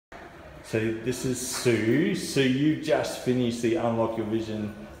So this is Sue. So you just finished the Unlock Your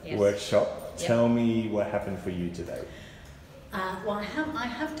Vision workshop. Yep. Tell me what happened for you today. Well, I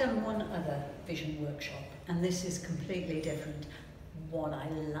have done one other vision workshop, and this is completely different. What I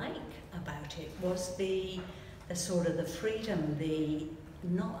like about it was the sort of the freedom, the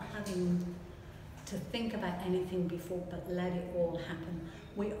not having to think about anything before, but let it all happen.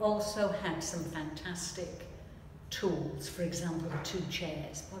 We also had some fantastic tools, for example, the 2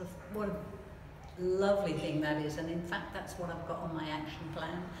 chairs. What a lovely thing that is, and in fact that's what I've got on my action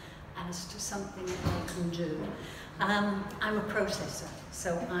plan as to something that I can do. I'm a processor,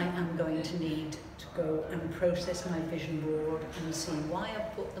 so I am going to need to go and process my vision board and see why I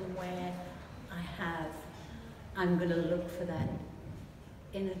put them where I have. I'm going to look for that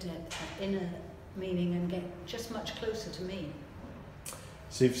inner depth, that inner meaning, and get just much closer to me.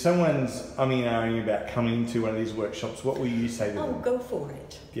 So if someone's umming about coming to one of these workshops, what will you say to them? Oh, go for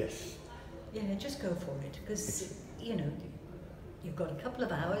it. Yes. Yeah, just go for it, because, you know, you've got a couple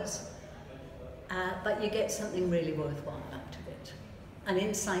of hours, but you get something really worthwhile out of it. An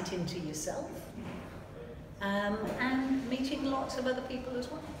insight into yourself, and meeting lots of other people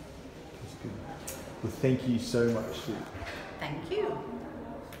as well. That's good. Well, thank you so much, Sue. Thank you.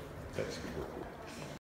 That's good.